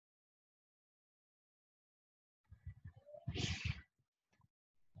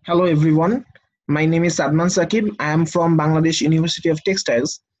Hello everyone, my name is Sadman Sakib. I am from Bangladesh University of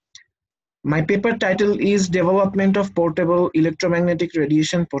Textiles. My paper title is Development of Portable Electromagnetic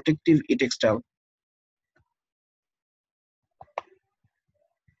Radiation Protective E-Textile.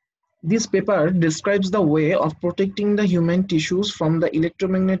 This paper describes the way of protecting the human tissues from the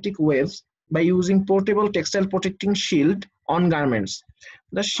electromagnetic waves by using portable textile protecting shield on garments.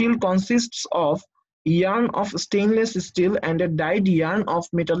 The shield consists of yarn of stainless steel and a dyed yarn of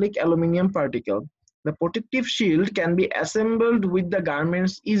metallic aluminum particle. The protective shield can be assembled with the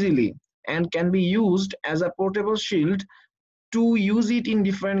garments easily and can be used as a portable shield to use it in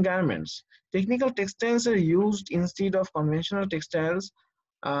different garments. Technical textiles are used instead of conventional textiles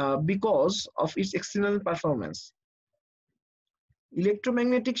because of its excellent performance.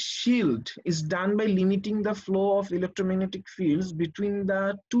 Electromagnetic shield is done by limiting the flow of electromagnetic fields between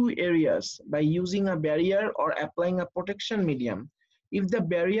the two areas by using a barrier or applying a protection medium. If the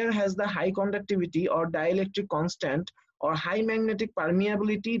barrier has the high conductivity or dielectric constant or high magnetic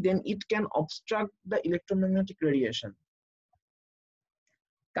permeability, then it can obstruct the electromagnetic radiation.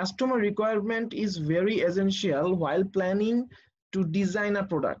 Customer requirement is very essential while planning to design a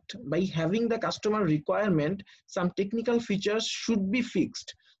product. By having the customer requirement, some technical features should be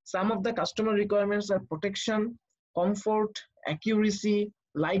fixed. Some of the customer requirements are protection, comfort, accuracy,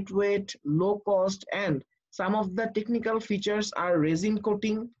 lightweight, low cost, and some of the technical features are resin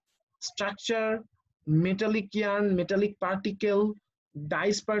coating, structure, metallic yarn, metallic particle,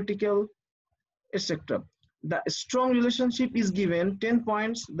 dice particle, etc. The strong relationship is given 10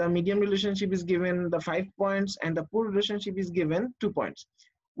 points, the medium relationship is given the 5 points, and the poor relationship is given 2 points.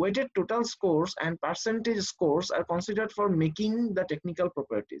 Weighted total scores and percentage scores are considered for making the technical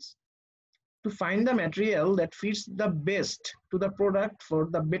properties. To find the material that fits the best to the product for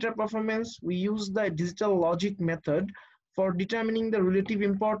the better performance, we use the digital logic method for determining the relative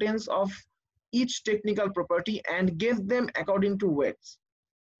importance of each technical property and give them according to weights.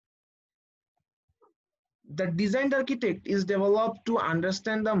 The designed architect is developed to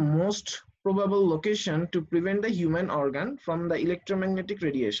understand the most probable location to prevent the human organ from the electromagnetic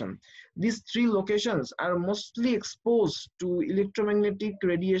radiation. These three locations are mostly exposed to electromagnetic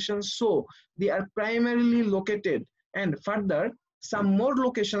radiation, so they are primarily located, and further, some more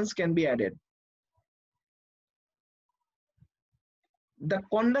locations can be added. The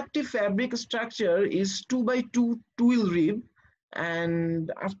conductive fabric structure is 2 by 2 twill rib,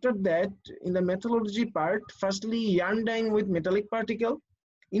 and after that in the methodology part, firstly yarn dyeing with metallic particle.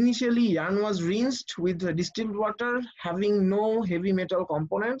 Initially yarn was rinsed with distilled water having no heavy metal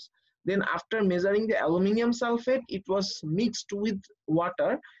components. Then after measuring the aluminum sulfate, it was mixed with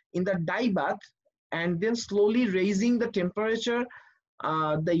water in the dye bath, and then slowly raising the temperature,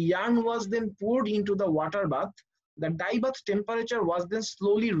 the yarn was then poured into the water bath. The dye bath temperature was then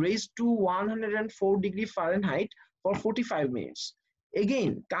slowly raised to 104°F for 45 minutes.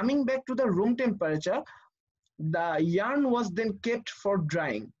 Again, coming back to the room temperature, the yarn was then kept for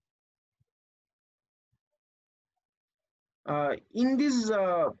drying. In this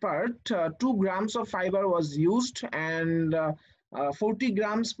part, 2 grams of fiber was used, and 40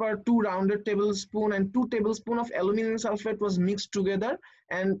 grams per 2 rounded tablespoon and 2 tablespoons of aluminum sulfate was mixed together,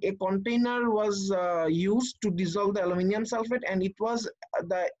 and a container was used to dissolve the aluminum sulfate, and it was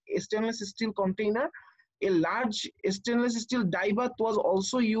the stainless steel container. A large stainless steel dye bath was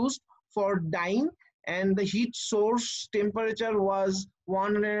also used for dyeing, and the heat source temperature was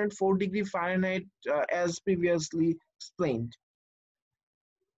 104°F as previously explained.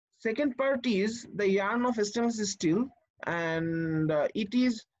 Second part is the yarn of stainless steel, and it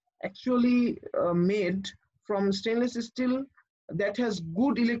is actually made from stainless steel that has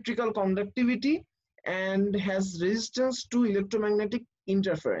good electrical conductivity and has resistance to electromagnetic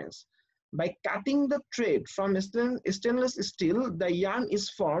interference. By cutting the thread from stainless steel, the yarn is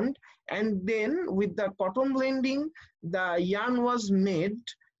formed, and then with the cotton blending, the yarn was made,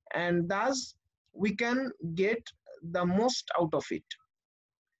 and thus we can get the most out of it.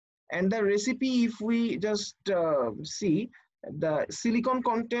 And the recipe, if we just see, the silicon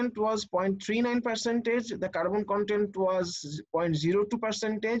content was 0.39%, the carbon content was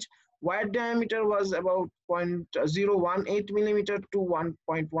 0.02%, wire diameter was about 0.018 millimeter to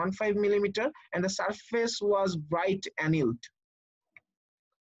 1.15 millimeter, and the surface was bright annealed.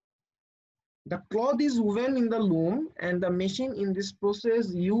 The cloth is woven in the loom, and the machine in this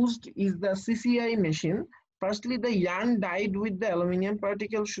process used is the CCI machine. Firstly, the yarn dyed with the aluminum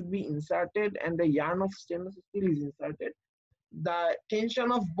particle should be inserted, and the yarn of stainless steel is inserted. The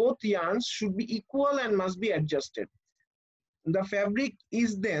tension of both yarns should be equal and must be adjusted. The fabric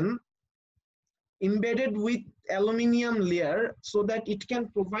is then embedded with aluminium layer so that it can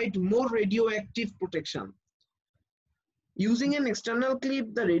provide more radioactive protection. Using an external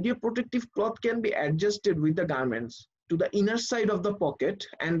clip, the radio protective cloth can be adjusted with the garments to the inner side of the pocket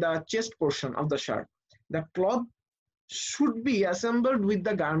and the chest portion of the shirt. The cloth should be assembled with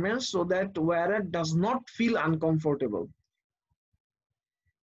the garments so that wearer does not feel uncomfortable.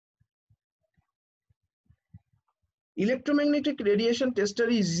 Electromagnetic radiation tester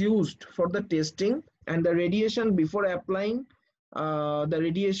is used for the testing and the radiation before applying. The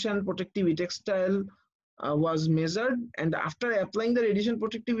radiation protective E-Textile was measured, and after applying the radiation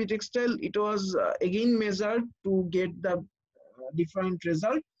protective E-Textile, it was again measured to get the different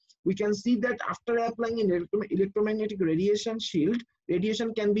result. We can see that after applying an electromagnetic radiation shield,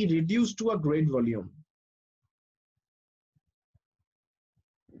 radiation can be reduced to a great volume.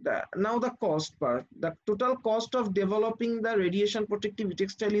 Now the cost part. The total cost of developing the radiation protective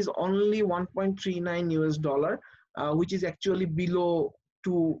textile is only 1.39 US dollar, which is actually below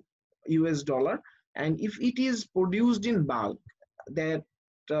 2 US dollar. And if it is produced in bulk, that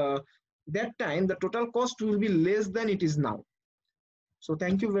time the total cost will be less than it is now. So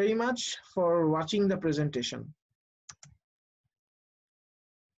thank you very much for watching the presentation.